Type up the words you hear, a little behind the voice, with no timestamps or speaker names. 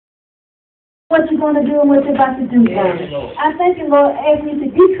what you're going to do and what you're about to do, Father. I thank you, Lord, ask me to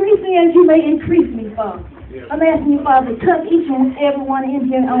decrease me as you may increase me, Father. I'm asking you, Father, to touch each and every one in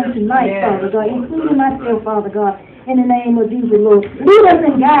here on tonight, Father God, including myself, Father God, in the name of Jesus, Lord. Lead us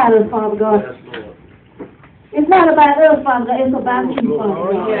and guide us, Father God. It's not about us, Father God, it's about you, Father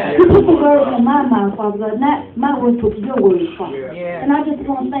God. You put the words in my mouth, Father God, not my words, but your words, Father. And I just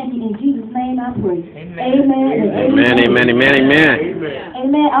want to thank you in Jesus' name I pray. Amen.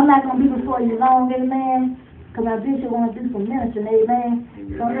 Amen. I'm not going to be before you long, amen, because I just want to do some ministering,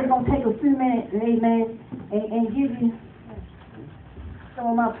 amen. So I'm just going to take a few minutes, amen, and give you some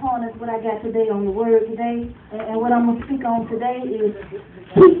of my pointers, what I got today on the word today. And what I'm going to speak on today is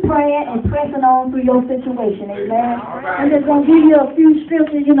keep praying and pressing on through your situation, amen. I'm just going to give you a few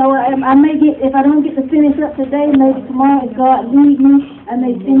scriptures, you know. I may get, if I don't get to finish up today, maybe tomorrow, if God leads me, I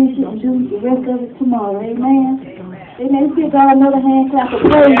may finish it and do the rest of it tomorrow, amen. Amen. Let's give God another hand clap of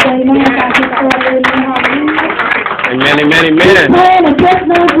praise, amen. Amen. Keep praying and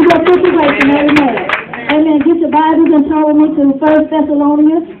pressing on through your situation, amen. Amen. Get your Bibles and turn with me to 1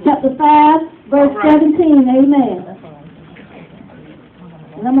 Thessalonians chapter 5, verse 17. Amen.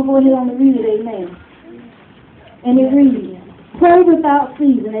 And I'm going to go ahead and read it. Amen. And it reads, pray without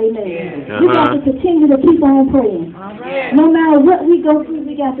ceasing. Amen. We got to continue to keep on praying. No matter what we go through,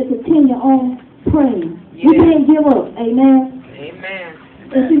 we got to continue on praying. We can't give up. Amen.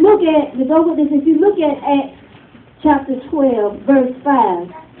 If you look at, if you look at Acts chapter 12, verse 5,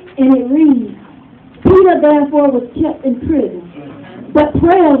 and it reads, Peter therefore was kept in prison, but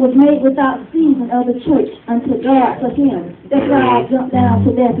prayer was made without ceasing of the church unto God for him. That's why I jumped down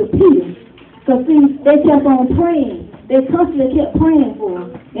to there to Peter. Because see, they kept on praying. They constantly kept praying for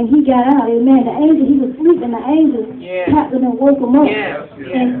him. And he got out, amen. The angel, he was sleeping, the angel tapped him and woke him up.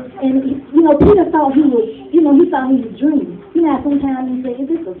 And you know, Peter thought he was, he thought he was dreaming. You know, sometimes you say, is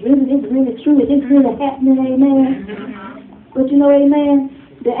this really true? Is this really happening, amen? But you know, amen,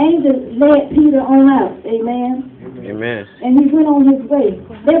 the angel led Peter on out, amen. And he went on his way.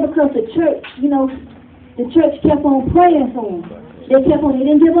 That's because the church, the church kept on praying for him. They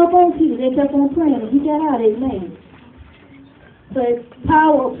didn't give up on Peter, they kept on praying, and he got out, amen. So it's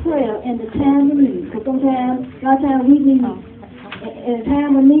power of prayer in the time of need. Because sometimes, a lot of times we need, in a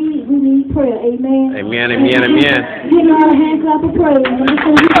time of need, we need prayer, amen. Amen. Give God a hand clap of praise. And we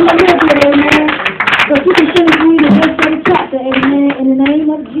can do a little bit, amen. But you can finish reading the rest of the chapter, amen, in the name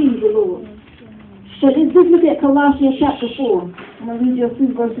of Jesus, Lord. So let's just look at Colossians chapter 4. I'm going to read you a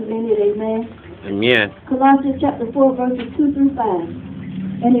few verses in it, amen. Colossians chapter 4, verses 2 through 5.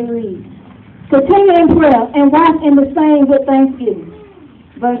 And it reads, continue in prayer and watch in the same with thanksgiving.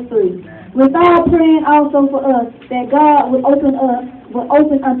 Verse 3. With all praying also for us, that God will open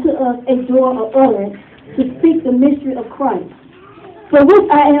unto us a door of utterance to speak the mystery of Christ, for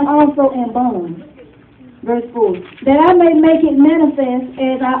which I am also in bonds. Verse 4, that I may make it manifest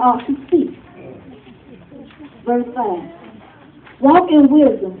as I ought to speak. Verse 5, walk in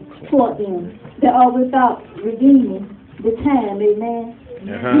wisdom toward them that are without redeeming the time, amen.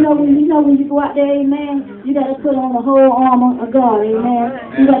 You know when you go out there, amen, you got to put on the whole armor of God, amen.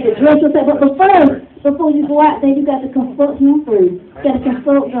 You got to dress yourself, but before you go out there, you got to consult Him first. You got to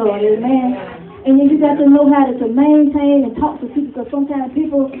consult God, amen. And then you got to know how to maintain and talk to people, because sometimes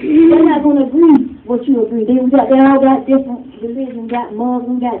people, they're not going to agree what you agree. They all got different religions, got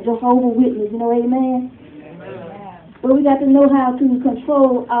Muslims, got Jehovah's Witnesses, amen. But we got to know how to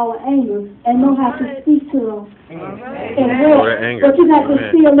control our anger and know how to speak to them. But you got to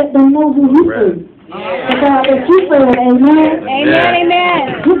still let them know who you serve. The God that you serve, amen.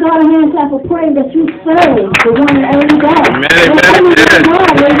 Amen. You got a hand clap of praise that you serve the one and only God. Amen.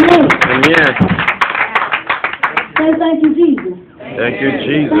 Say thank you, Jesus. Thank you,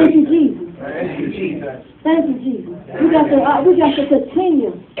 Jesus. Thank you, Jesus. Thank you, Jesus. We got to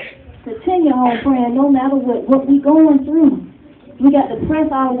continue on praying no matter what we going through. We got to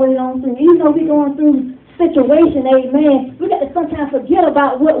press our way on through. Even though we going through situation, amen, we got to sometimes forget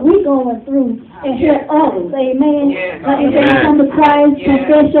about what we going through and help others, amen. Like if they come to Christ,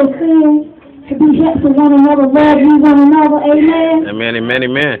 confess your sins, to be helpful to one another, love you one another, amen.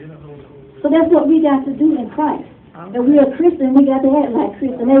 Amen. So that's what we got to do in Christ. If we are Christian, we got to act like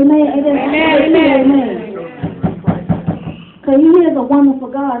Christian, amen. Because He is a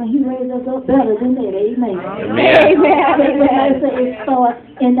wonderful God, and He raised us up better than that, amen. It starts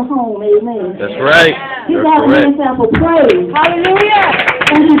in the home, amen. That's right. He got a hand clap of praise. Hallelujah.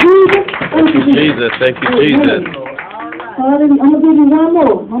 Thank you, Jesus. Thank you, Jesus. Thank you, Jesus. Hallelujah. I'm going to give you one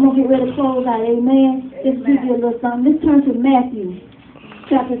more. I'm going to get ready to close out, amen. Just give you a little something. Let's turn to Matthew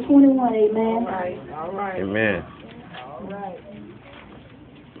chapter 21, amen. All right. Amen. All right.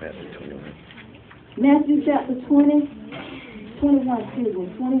 Matthew 21. Matthew chapter 21, excuse me,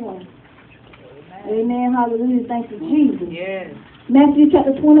 21. Amen, hallelujah, thank you, Jesus. Yes. Matthew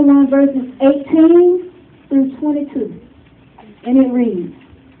chapter 21, verses 18 through 22. And it reads,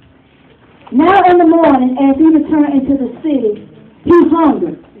 Now in the morning, as he returned into the city, he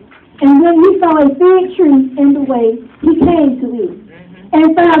hungered. And when he saw a fig tree in the way, he came to it,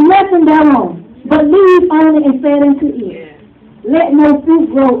 and found nothing thereon, but leaves only, and said unto it, Let no fruit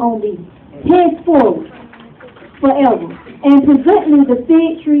grow on thee, henceforth forever. And presently the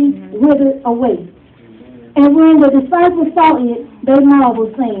fig tree withered away. And when the disciples saw it, they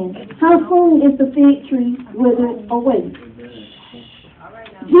marveled, saying, How soon is the fig tree withered away?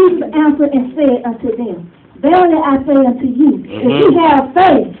 Jesus answered and said unto them, Verily I say unto you, if you have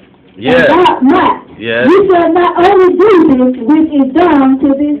faith, and doubt not, you shall not only do this which is done to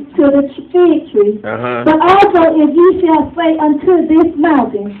the fig tree, but also if you shall say unto this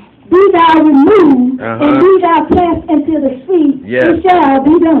mountain, Be thou removed, and be thou cast into the sea, it shall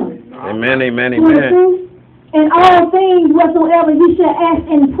be done. Amen, amen, amen. And all things whatsoever you shall ask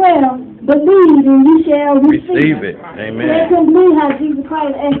in prayer, believe and you shall receive it. Amen. They couldn't believe how Jesus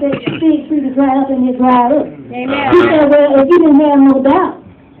Christ asked that fig tree to dry up, and it dried up. Amen. He said, well, if you didn't have no doubt,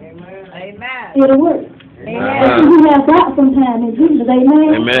 it'll work. But see, we have doubt sometimes in Jesus.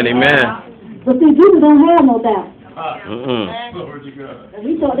 Amen. Amen, amen. But see, Jesus don't have no doubt.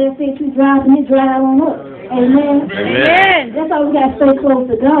 We thought that fig tree dried, and it dried on up. Amen. Amen. That's why we got to stay close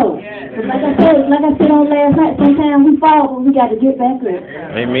to God. But like I said on last night, sometimes we fall, but we got to get back up.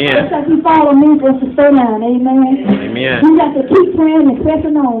 Amen. Just like we fall means for us to stay down. Amen. Amen. You got to keep praying and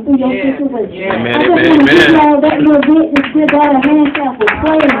pressing on through your situation. Amen. I just want to give y'all that little bit, just give God a hand clap for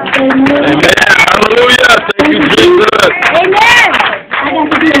praying. Amen. Amen. Hallelujah. Thank you, Jesus. Amen. I got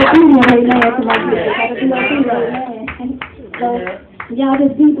to be obedient right now to my kids. I got to be obedient. Amen. So y'all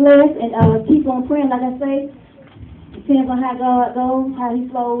just be blessed and keep on praying. Like I say, depends on how God goes, how He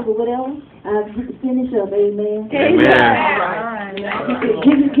flows, or whatever. You can finish up. Amen. Amen.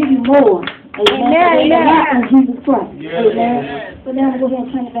 Give you more. Amen. Amen. In Jesus Christ. Amen. So now we'll go ahead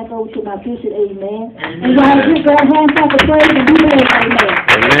and turn it back over to my bishop. Amen. And y'all give God a hand clap for praise and be blessed. Amen.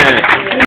 Amen.